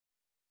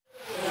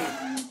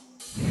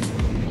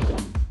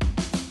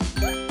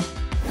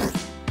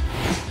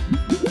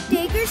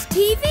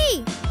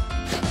TV.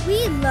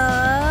 We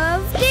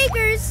love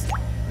diggers.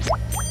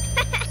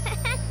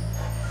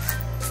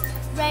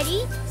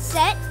 Ready,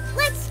 set,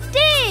 let's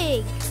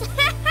dig.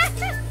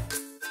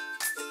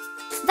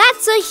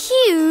 That's a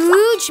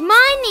huge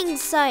mining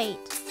site.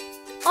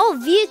 All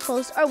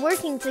vehicles are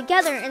working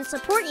together and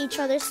support each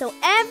other so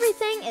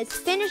everything is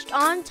finished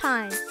on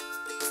time.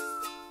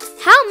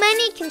 How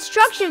many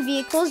construction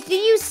vehicles do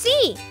you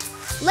see?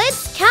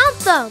 Let's count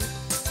them.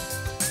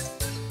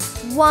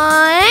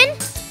 1,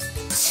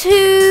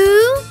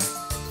 2,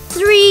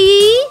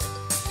 3.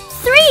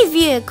 3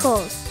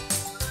 vehicles.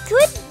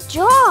 Good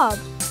job.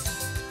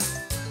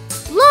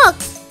 Look,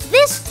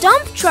 this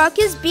dump truck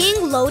is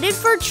being loaded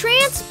for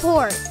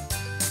transport.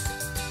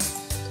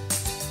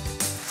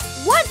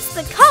 What's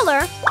the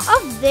color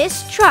of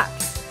this truck?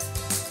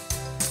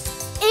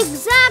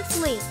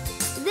 Exactly.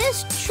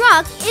 This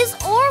truck is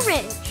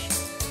orange,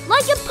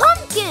 like a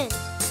pumpkin.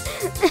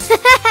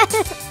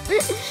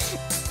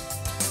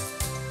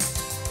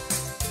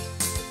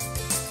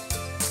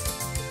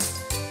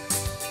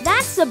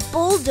 That's a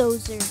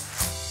bulldozer.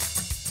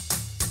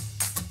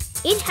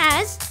 It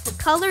has the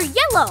color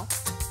yellow.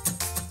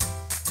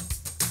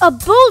 A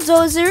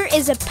bulldozer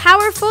is a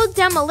powerful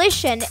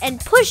demolition and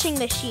pushing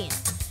machine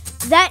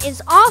that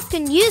is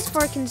often used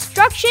for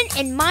construction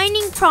and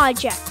mining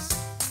projects.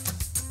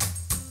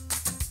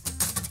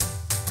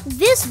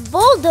 This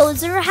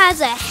bulldozer has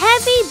a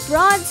heavy,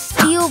 broad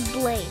steel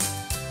blade.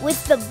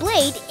 With the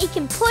blade, it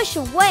can push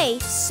away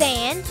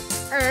sand,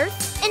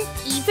 earth, and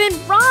even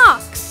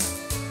rocks.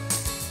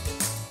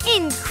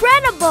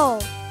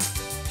 Incredible!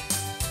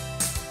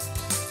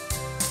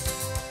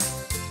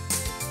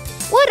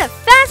 What a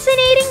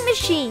fascinating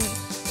machine!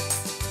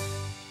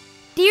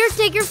 Dear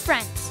Digger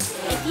friends,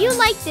 if you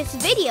like this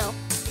video,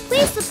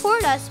 please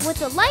support us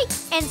with a like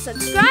and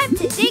subscribe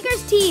to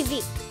Diggers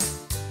TV.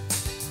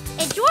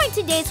 Enjoy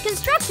today's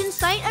construction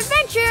site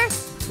adventure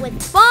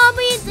with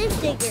Bobby the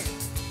Digger.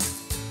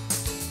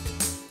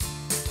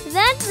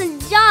 That's a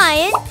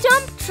giant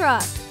dump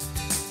truck.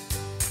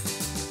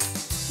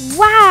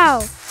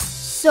 Wow,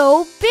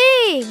 so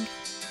big!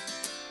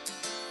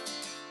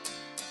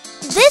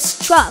 This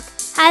truck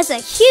has a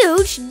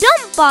huge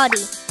dump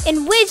body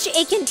in which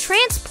it can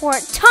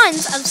transport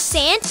tons of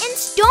sand and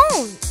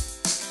stones.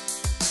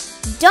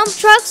 Dump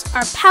trucks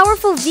are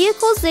powerful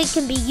vehicles that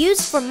can be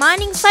used for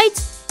mining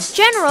sites,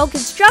 general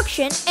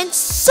construction, and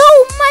so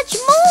much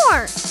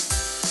more.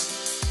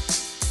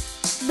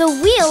 The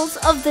wheels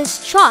of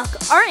this truck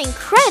are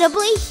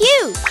incredibly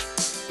huge.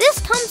 This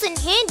comes in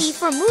handy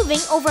for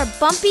moving over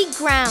bumpy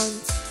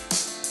ground.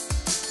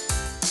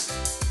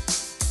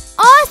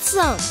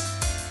 Awesome!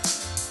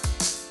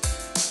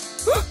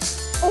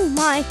 Oh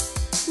my,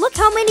 look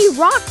how many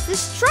rocks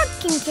this truck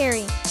can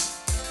carry.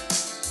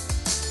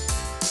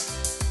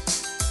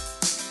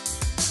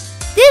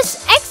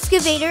 This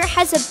excavator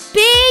has a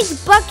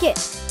big bucket.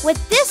 With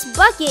this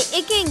bucket,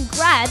 it can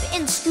grab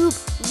and scoop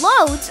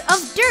loads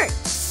of dirt,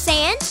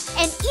 sand,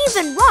 and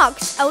even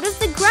rocks out of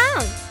the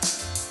ground.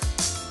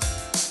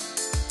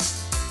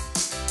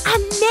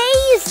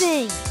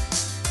 Amazing!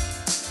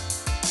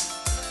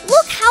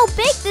 Look how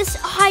big this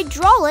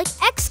hydraulic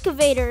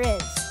excavator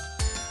is.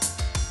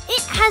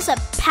 It has a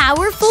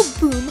powerful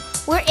boom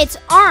where its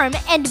arm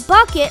and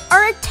bucket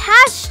are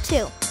attached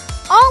to.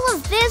 All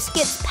of this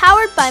gets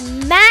powered by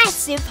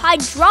massive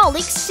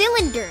hydraulic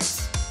cylinders.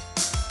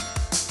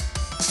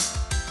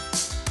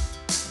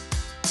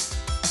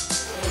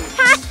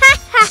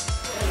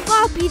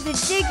 Bobby the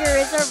Digger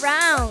is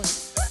around.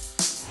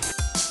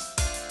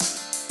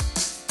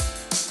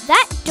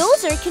 That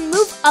dozer can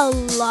move a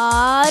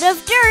lot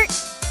of dirt.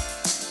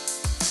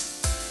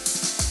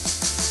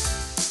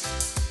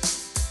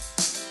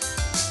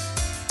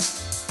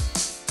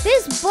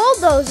 This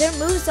bulldozer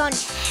moves on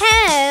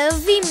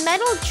heavy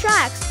metal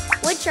tracks,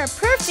 which are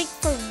perfect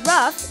for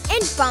rough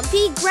and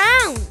bumpy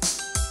ground.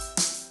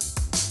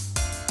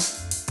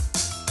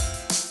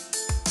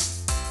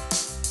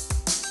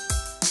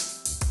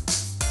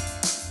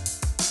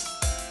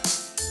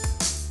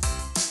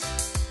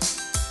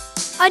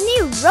 A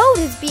new road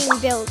is being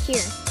built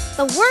here.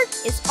 The work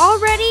is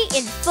already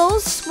in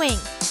full swing.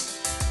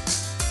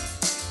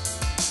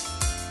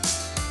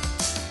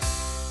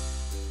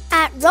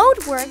 At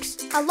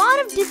Roadworks, a lot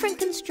of different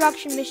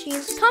construction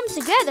machines come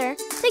together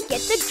to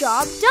get the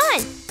job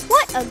done.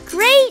 What a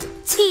great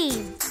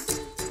team!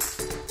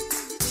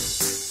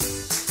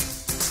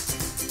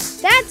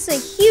 That's a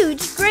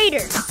huge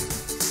grader.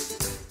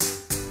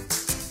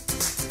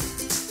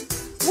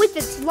 With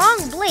its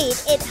long blade,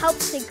 it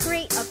helps to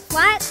create a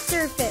flat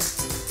surface.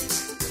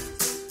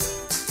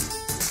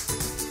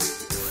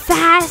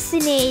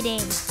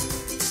 Fascinating!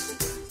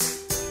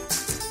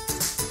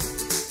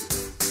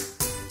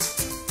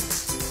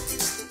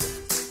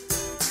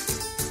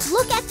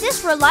 Look at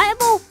this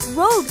reliable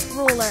road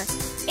roller.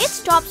 It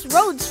stops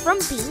roads from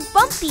being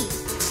bumpy.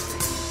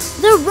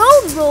 The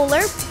road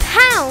roller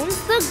pounds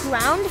the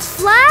ground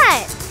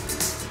flat.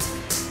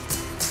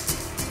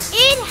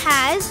 It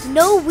has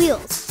no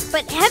wheels,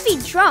 but heavy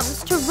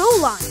drums to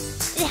roll on.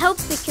 It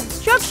helps the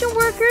construction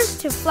workers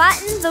to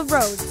flatten the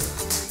roads.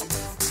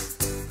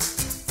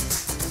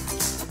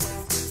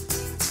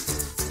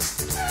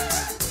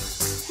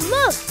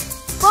 Look,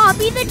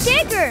 Bobby the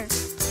Digger.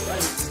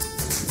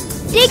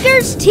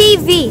 Diggers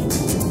TV.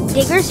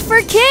 Diggers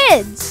for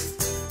kids.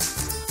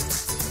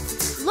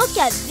 Look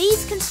at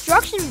these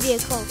construction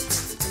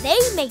vehicles. They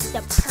make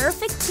the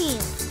perfect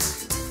team.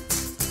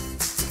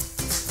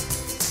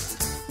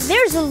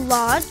 There's a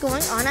lot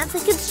going on at the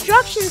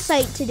construction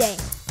site today.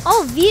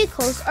 All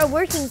vehicles are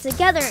working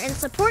together and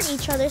support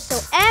each other so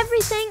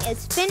everything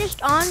is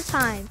finished on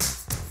time.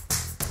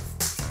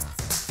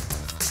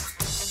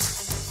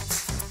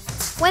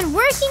 When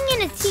working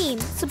in a team,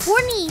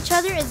 supporting each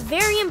other is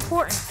very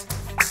important.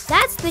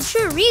 That's the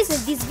true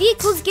reason these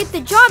vehicles get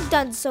the job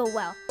done so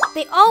well.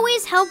 They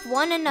always help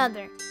one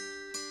another.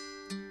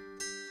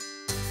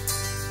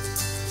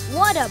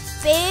 What a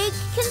big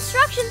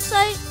construction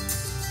site!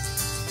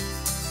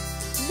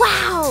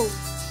 Wow!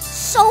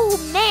 So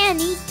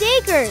many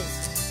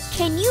diggers!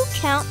 Can you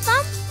count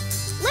them?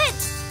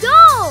 Let's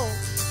go!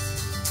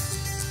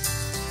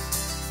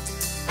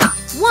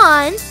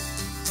 1,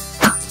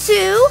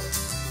 2,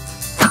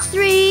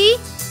 3,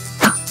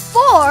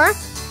 4.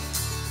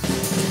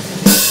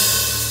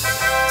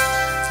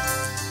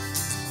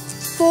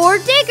 4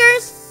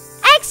 diggers!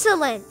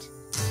 Excellent!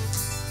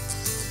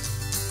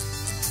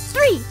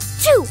 3,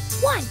 2,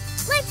 1,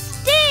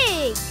 let's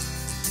dig!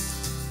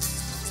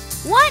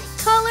 What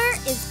color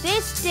is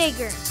this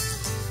digger?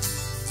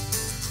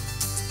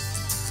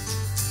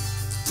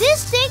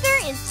 This digger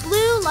is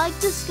blue like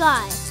the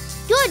sky.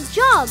 Good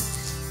job!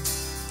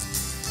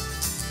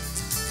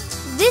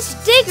 This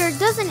digger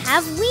doesn't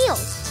have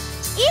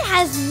wheels. It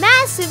has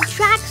massive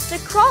tracks to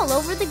crawl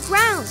over the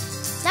ground.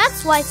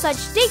 That's why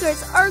such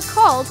diggers are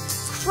called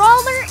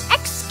crawler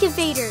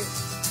excavators.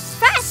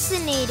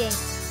 Fascinating!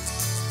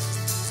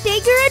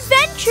 Digger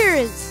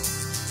adventures!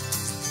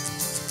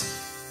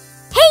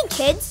 Hey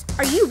kids,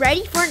 are you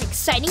ready for an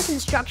exciting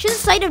construction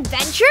site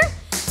adventure?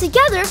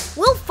 Together,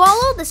 we'll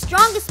follow the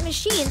strongest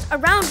machines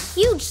around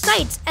huge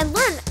sites and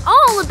learn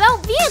all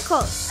about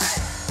vehicles.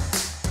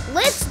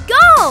 Let's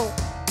go!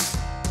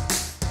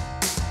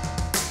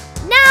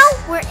 Now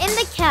we're in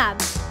the cab.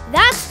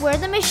 That's where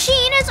the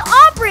machine is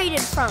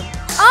operated from.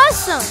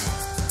 Awesome!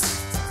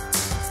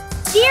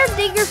 Dear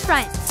Digger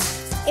friends,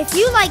 if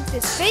you like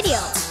this video,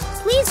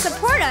 please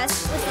support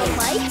us with a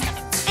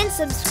like and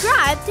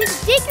subscribe to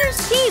Diggers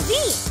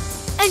TV.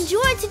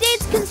 Enjoy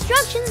today's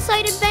construction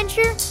site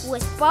adventure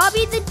with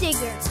Bobby the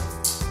Digger.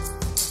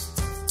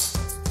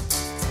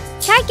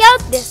 Check out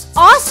this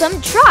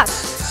awesome truck.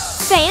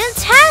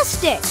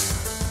 Fantastic!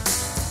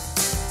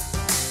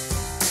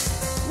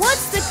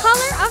 What's the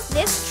color of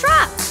this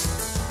truck?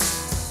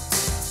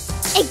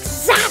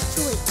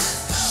 Exactly!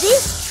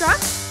 This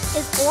truck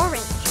is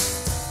orange.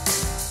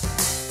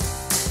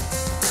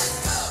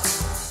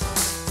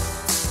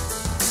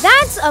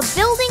 That's a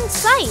building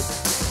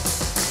site.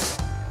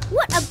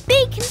 What a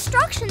big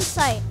construction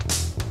site!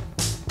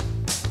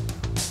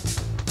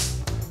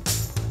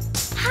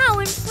 How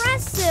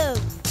impressive!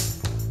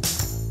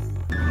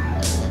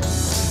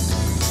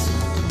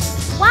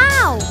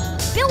 Wow!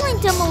 Building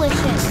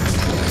demolition!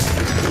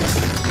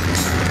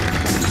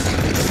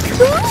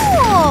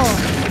 Cool!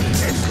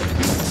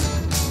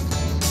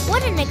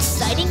 What an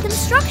exciting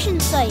construction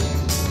site!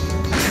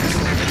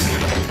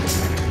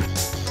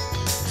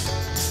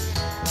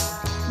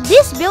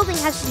 This building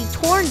has to be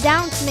torn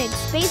down to make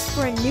space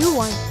for a new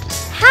one.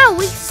 How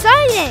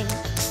exciting!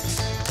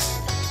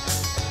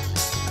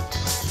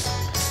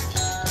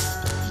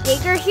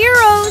 Digger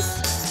heroes!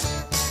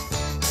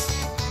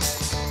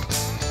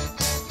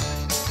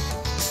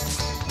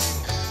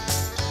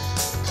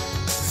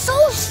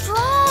 So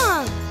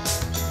strong!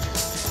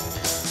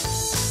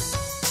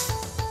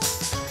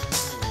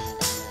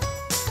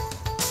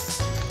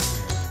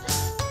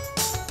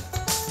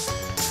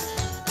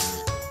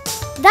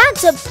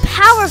 That's a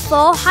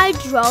powerful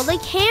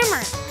hydraulic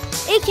hammer.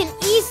 It can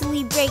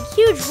easily break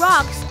huge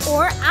rocks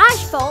or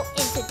asphalt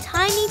into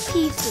tiny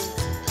pieces.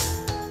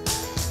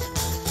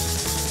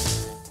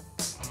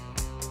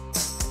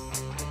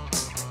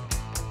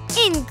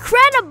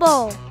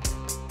 Incredible!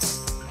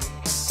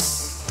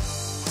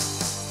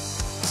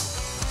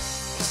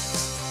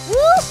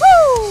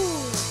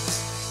 Woohoo!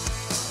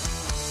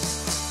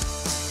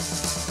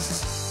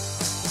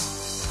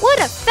 What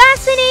a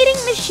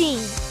fascinating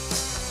machine!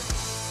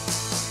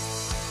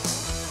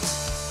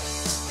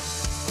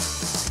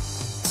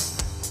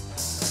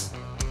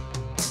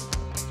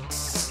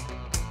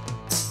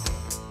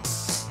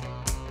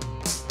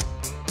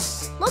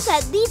 Look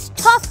at these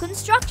tough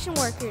construction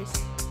workers.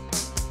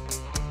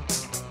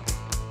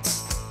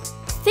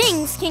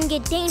 Things can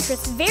get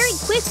dangerous very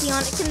quickly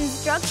on a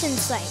construction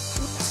site.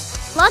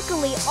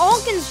 Luckily,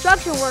 all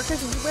construction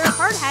workers wear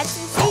hard hats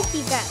and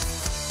safety vests.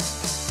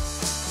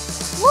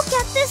 Look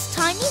at this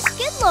tiny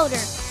skid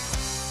loader.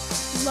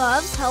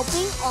 Loves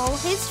helping all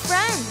his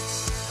friends.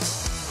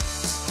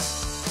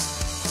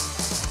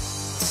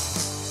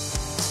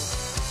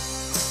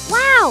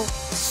 Wow,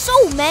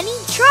 so many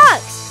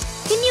trucks.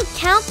 Can you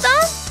count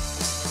them?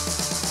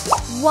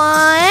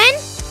 1,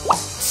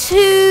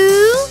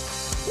 2,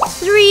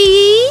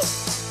 3,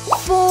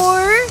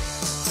 4,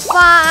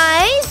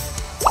 5,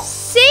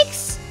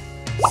 6,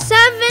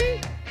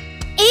 7,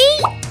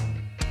 8,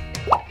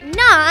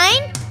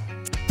 9.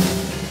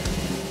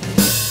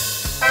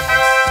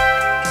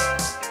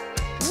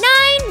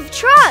 9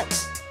 trucks.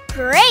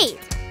 Great.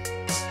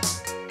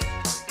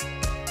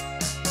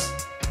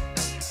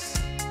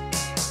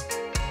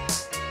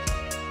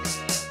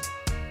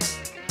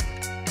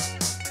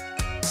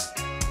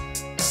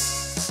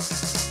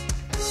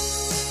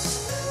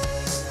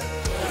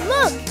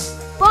 Look,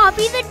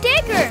 Bobby the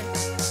Digger.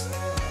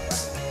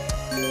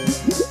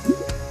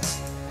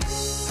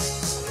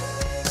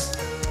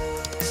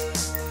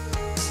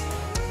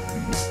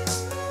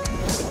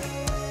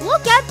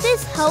 Look at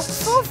this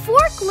helpful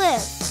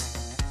forklift.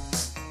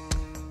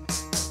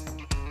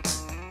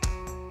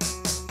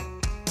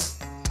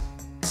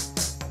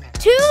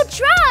 Two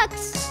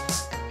trucks.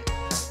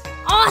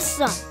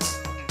 Awesome.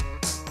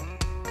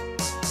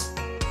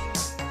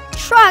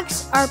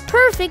 Trucks are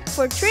perfect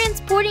for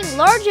transporting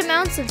large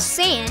amounts of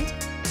sand,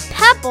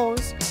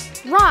 pebbles,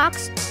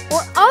 rocks,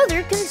 or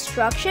other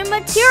construction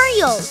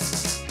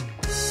materials.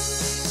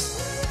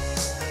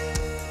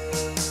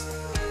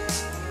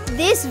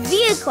 This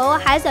vehicle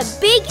has a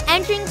big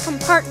engine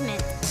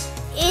compartment.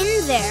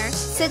 In there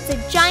sits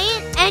a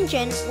giant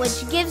engine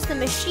which gives the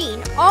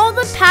machine all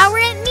the power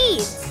it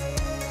needs.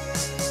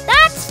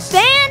 That's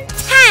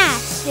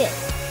fantastic!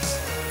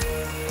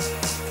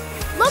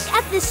 Look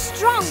at this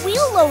strong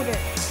wheel loader.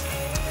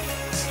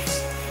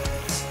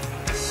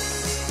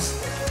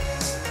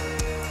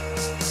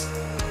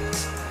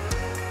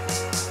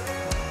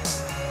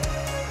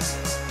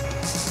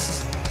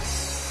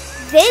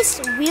 This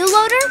wheel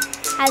loader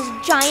has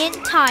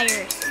giant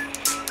tires.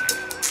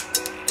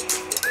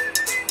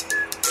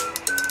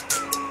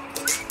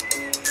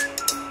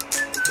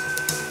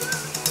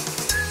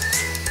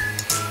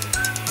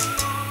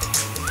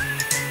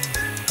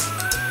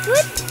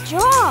 Good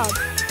job!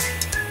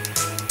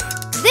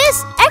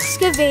 This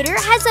excavator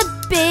has a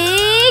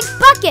big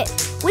bucket.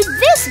 With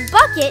this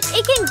bucket,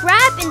 it can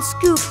grab and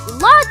scoop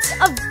lots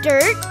of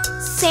dirt,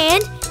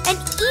 sand, and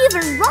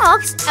even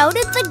rocks out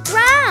of the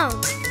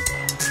ground.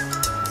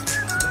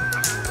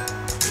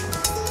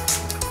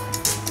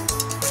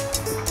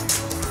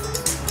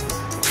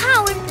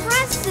 How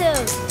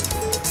impressive!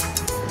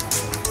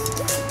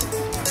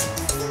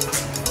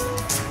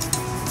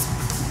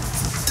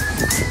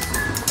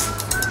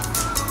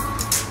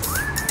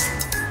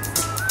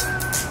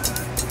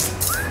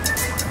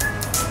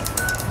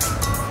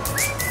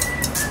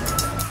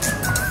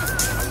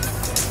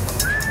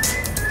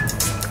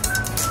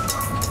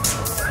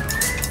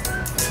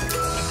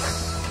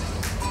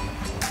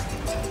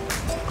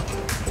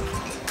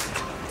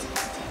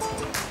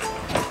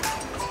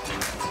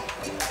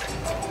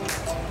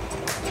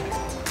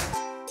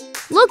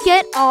 Look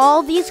at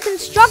all these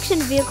construction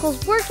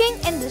vehicles working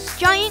in this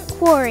giant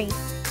quarry.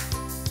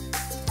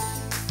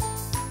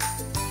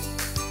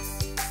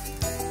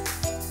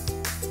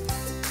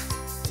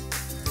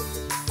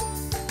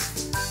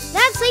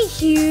 That's a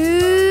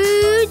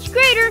huge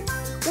grader.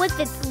 With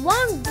its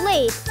long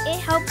blade, it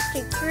helps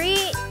to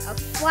create a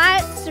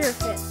flat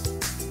surface.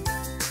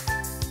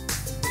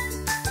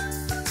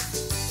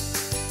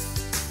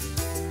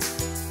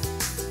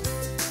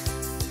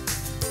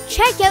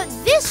 Check out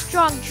this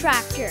strong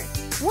tractor.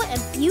 What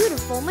a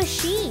beautiful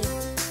machine.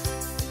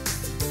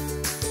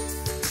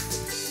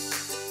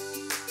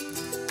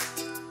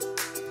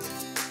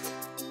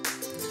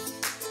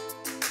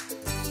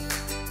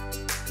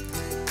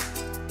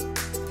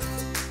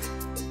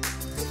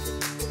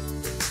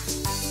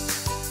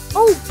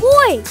 Oh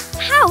boy,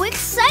 how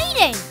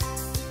exciting!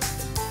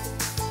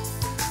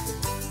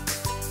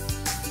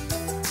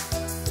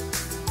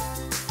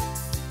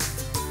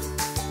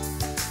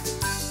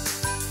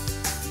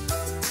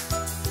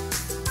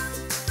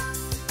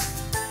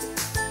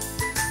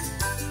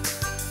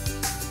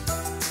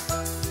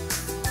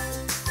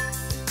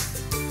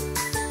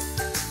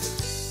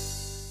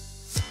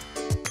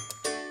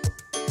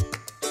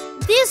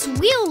 This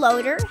wheel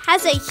loader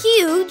has a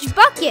huge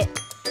bucket.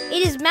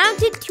 It is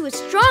mounted to a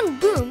strong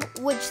boom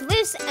which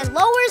lifts and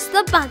lowers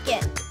the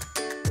bucket.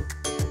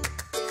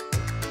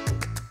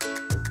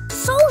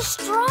 So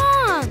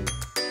strong!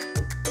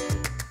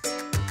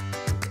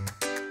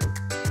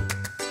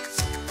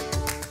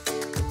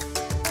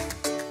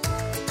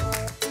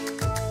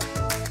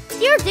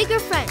 Dear Digger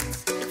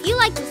friends, if you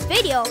like this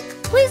video,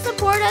 please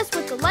support us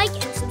with a like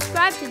and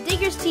subscribe to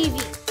Diggers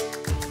TV.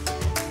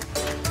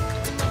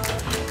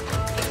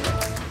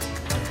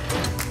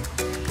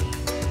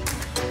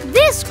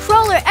 This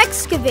crawler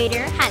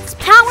excavator has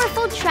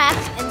powerful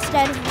tracks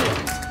instead of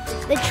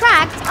wheels. The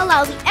tracks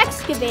allow the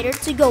excavator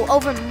to go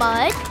over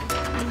mud,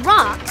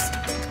 rocks,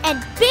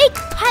 and big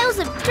piles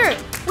of dirt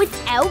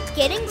without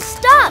getting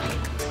stuck.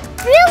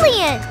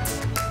 Brilliant!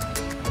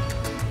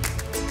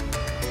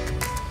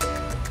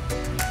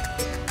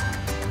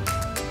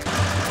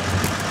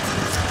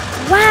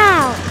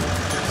 Wow,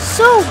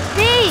 so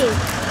big!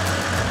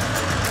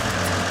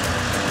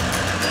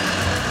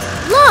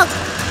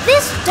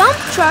 dump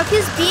truck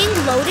is being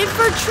loaded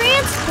for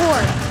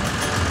transport.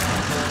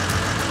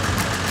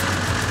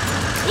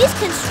 These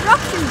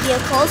construction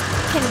vehicles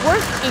can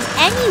work in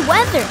any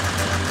weather.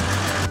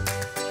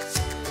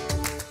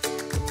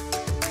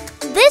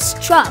 This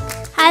truck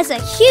has a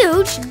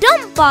huge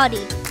dump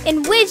body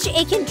in which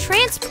it can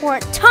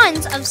transport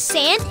tons of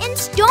sand and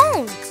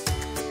stones.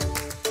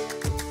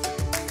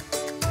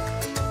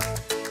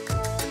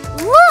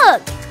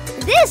 Look!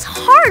 This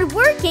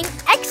hard-working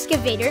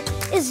excavator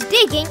is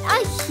digging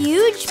a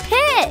huge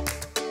pit.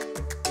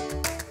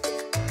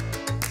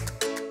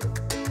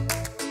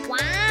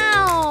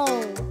 Wow!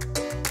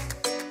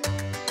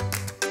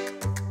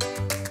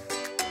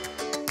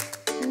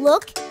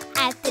 Look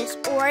at this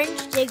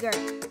orange digger.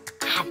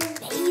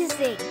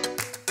 Amazing!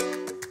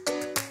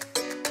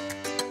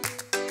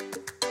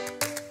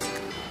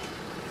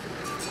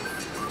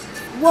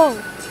 Whoa,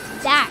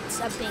 that's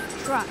a big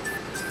truck.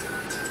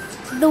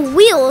 The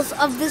wheels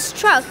of this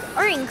truck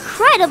are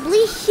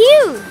incredibly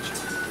huge.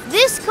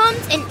 This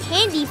comes in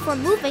handy for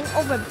moving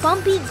over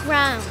bumpy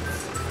ground.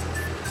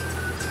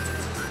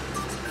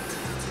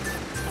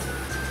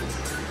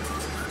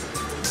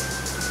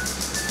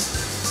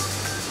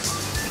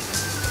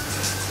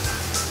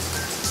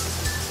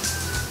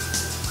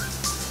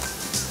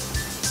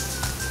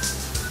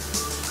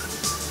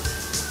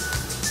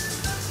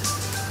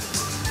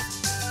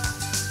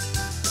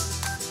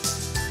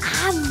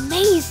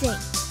 Amazing!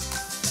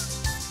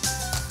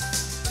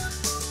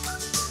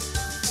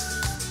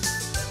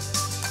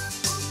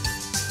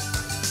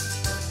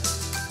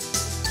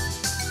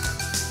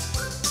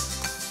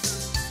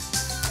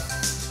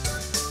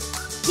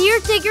 Dear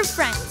Digger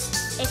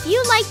friends, if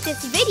you like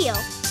this video,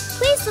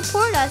 please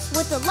support us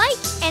with a like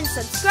and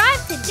subscribe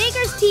to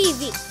Diggers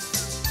TV.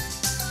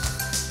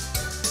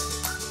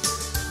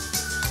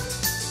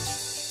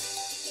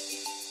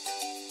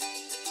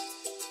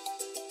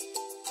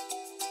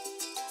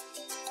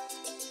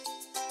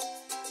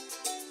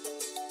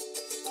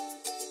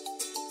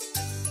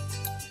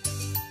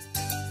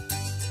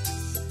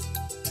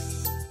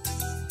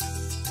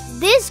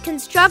 This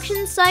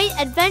construction site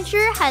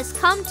adventure has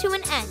come to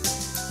an end.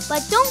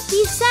 But don't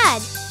be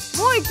sad,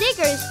 more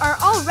diggers are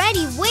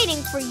already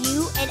waiting for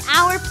you in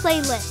our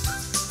playlist.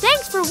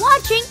 Thanks for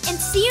watching and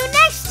see you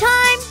next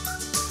time!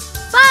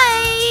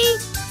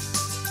 Bye!